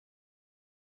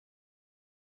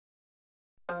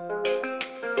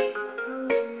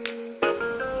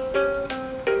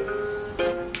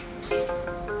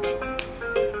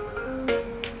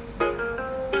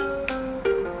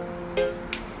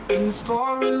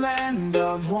for a land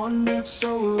I've wandered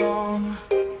so long.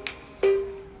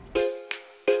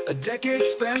 A decade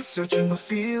spent searching but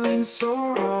feeling so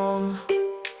wrong.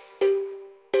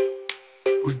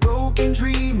 With broken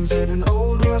dreams and an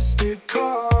old rusted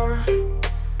car.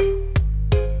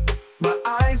 My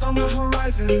eyes on the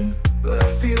horizon, but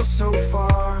I feel so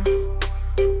far.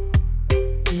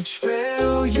 Each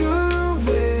failure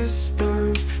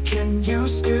whispers, can you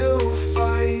still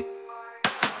fight?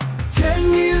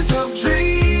 10 years of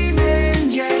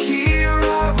dreaming, yeah, here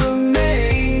I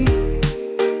remain.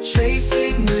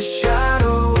 Chasing the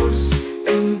shadows,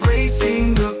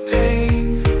 embracing the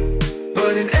pain.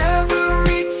 But in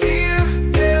every tear,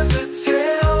 there's a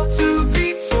tale to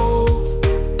be told.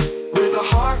 With a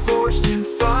heart forged in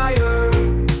fire,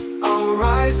 I'll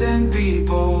rise and be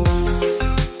bold.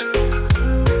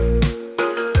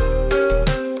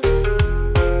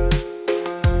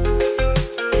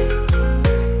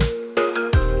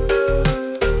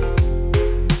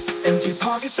 Empty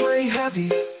pockets weigh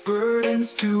heavy,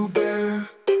 burdens to bear.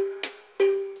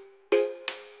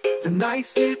 The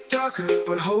nights get darker,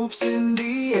 but hope's in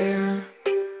the air.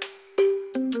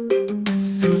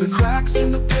 Through the cracks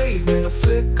in the pavement, a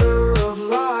flicker of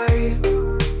light.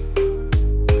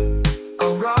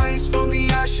 I'll rise from the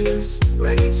ashes,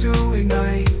 ready to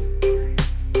ignite.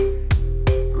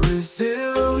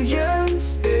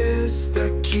 Resilience is the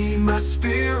key, my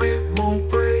spirit won't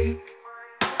break.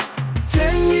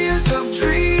 10 years of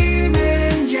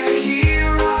dreaming, yeah,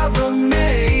 here I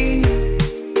remain.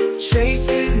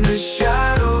 Chasing the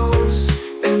shadows,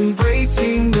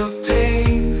 embracing the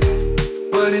pain.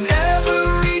 But in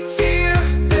every tear,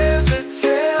 there's a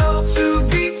tale to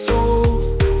be told.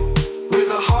 With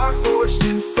a heart forged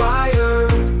in fire,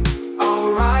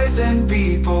 I'll rise and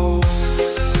be bold.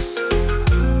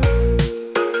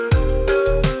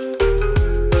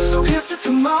 So here's to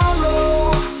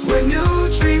tomorrow, where new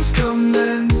dreams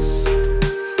commence.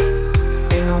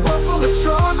 In a world full of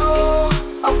struggle,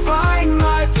 I'll find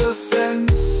my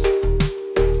defense.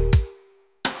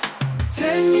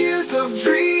 10 years of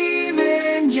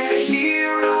dreaming, yeah,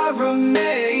 here I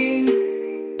remain.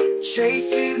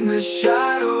 Chasing the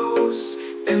shadows,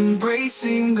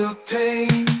 embracing the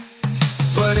pain.